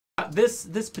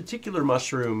this particular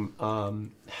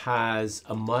mushroom has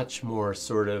a much more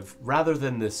sort of, rather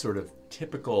than this sort of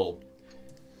typical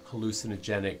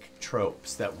hallucinogenic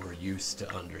tropes that we're used to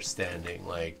understanding,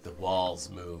 like the walls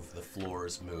move, the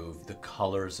floors move, the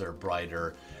colors are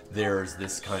brighter, there's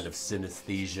this kind of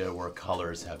synesthesia where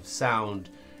colors have sound.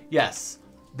 Yes,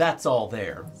 that's all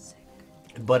there.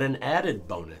 But an added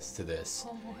bonus to this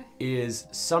is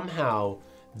somehow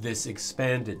this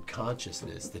expanded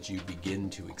consciousness that you begin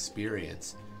to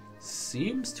experience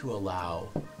seems to allow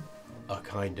a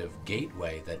kind of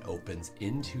gateway that opens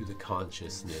into the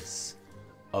consciousness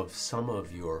of some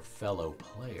of your fellow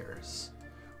players,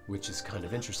 which is kind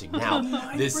of interesting. Now,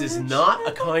 this is not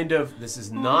a kind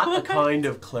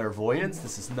of clairvoyance.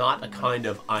 This is not a kind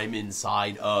of I'm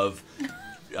inside of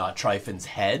Tryfon's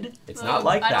head. It's not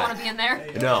like that. I don't want to be in there.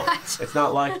 No, it's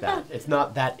not like that. It's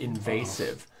not that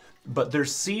invasive. But there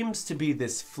seems to be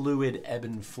this fluid ebb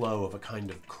and flow of a kind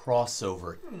of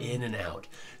crossover in and out.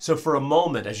 So for a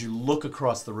moment, as you look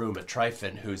across the room at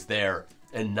Tryfon, who's there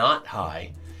and not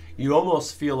high, you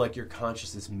almost feel like your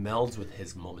consciousness melds with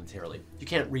his momentarily. You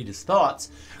can't read his thoughts,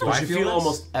 but you feel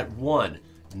almost at one.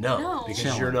 No,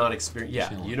 because you're not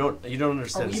experiencing. Yeah, you don't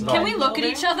understand this at all. Can we look at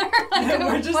each other?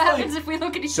 What happens if we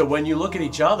look at each other? So when you look at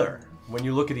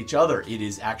each other, it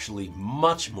is actually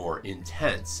much more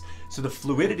intense. So the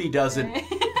fluidity doesn't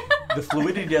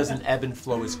ebb and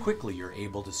flow as quickly. You're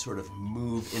able to sort of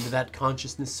move into that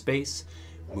consciousness space,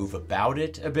 move about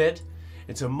it a bit.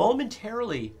 And so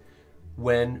momentarily,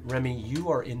 when, Remy, you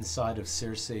are inside of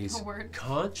Circe's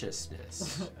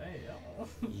consciousness,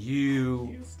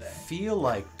 you feel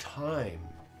like time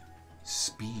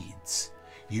speeds.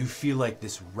 You feel like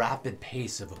this rapid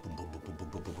pace of a boom, boom, boom, boom, boom,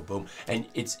 boom, boom, boom, boom. And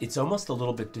it's almost a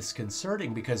little bit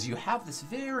disconcerting because you have this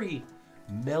very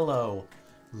mellow,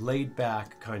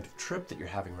 laid-back kind of trip that you're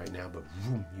having right now, but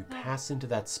boom, you pass into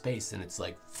that space and it's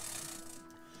like...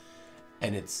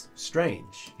 And it's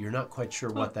strange. You're not quite sure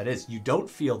what that is. You don't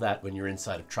feel that when you're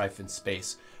inside of Tryfon's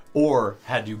space, or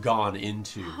had you gone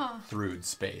into Thrud's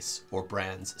space or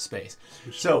Bran's space.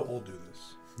 We should So all do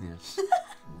this. Yes.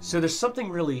 So there's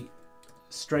something really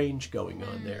strange going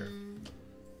on there.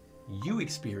 You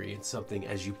experience something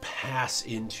as you pass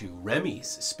into Remy's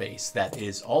space that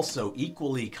is also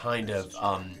equally kind of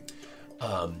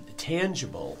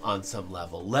tangible on some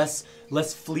level, less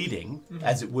fleeting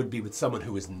as it would be with someone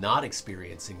who is not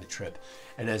experiencing the trip.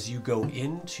 And as you go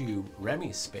into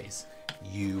Remy's space,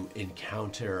 you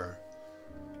encounter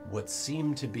what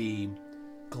seem to be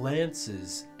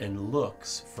glances and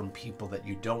looks from people that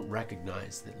you don't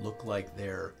recognize that look like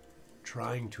they're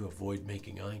trying to avoid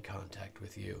making eye contact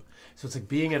with you. So it's like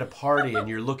being at a party and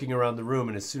you're looking around the room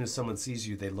and as soon as someone sees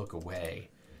you, they look away.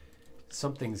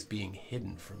 Something's being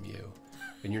hidden from you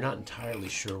and you're not entirely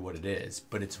sure what it is,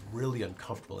 but it's really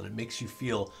uncomfortable and it makes you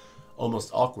feel almost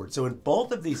awkward. So in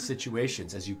both of these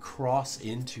situations, as you cross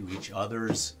into each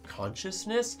other's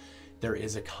consciousness, there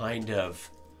is a kind of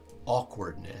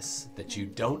awkwardness that you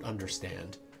don't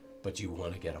understand, but you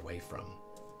want to get away from.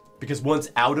 Because once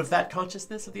out of that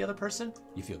consciousness of the other person,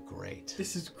 you feel great.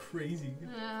 This is crazy.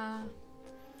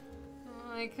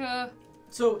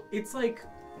 So it's like,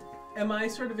 am I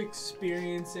sort of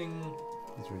experiencing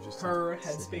her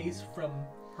headspace from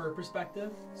her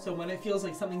perspective? So when it feels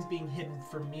like something's being hidden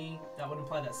from me, that would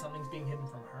imply that something's being hidden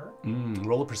from her?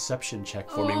 Roll a perception check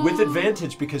for me with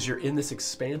advantage because you're in this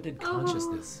expanded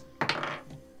consciousness.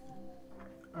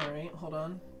 Alright, hold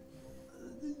on.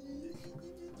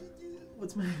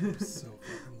 What's my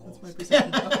what's my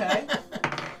perception? Okay.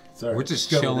 Sorry. We're just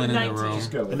chilling in the 19. room.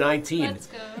 Just go. A 19. Let's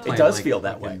go. It does like feel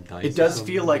that way. fucking dice It or does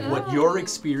something. feel like what you're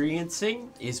experiencing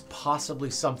is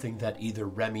possibly something that either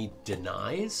Remy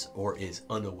denies or is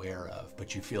unaware of,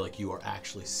 but you feel like you are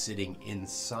actually sitting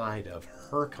inside of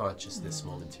her consciousness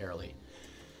momentarily.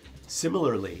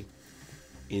 Similarly,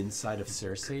 inside of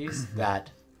Circe's, that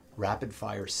rapid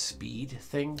fire speed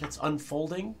thing that's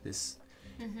unfolding, this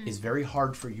is very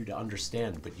hard for you to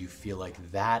understand, but you feel like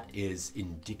that is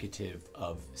indicative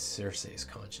of Circe's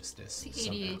consciousness. The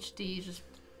somehow. ADHD just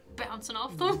bouncing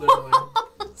off them. Literally.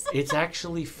 It's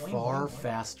actually far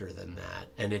faster than that,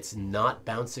 and it's not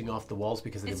bouncing off the walls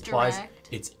because it It's implies direct.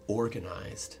 it's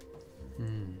organized.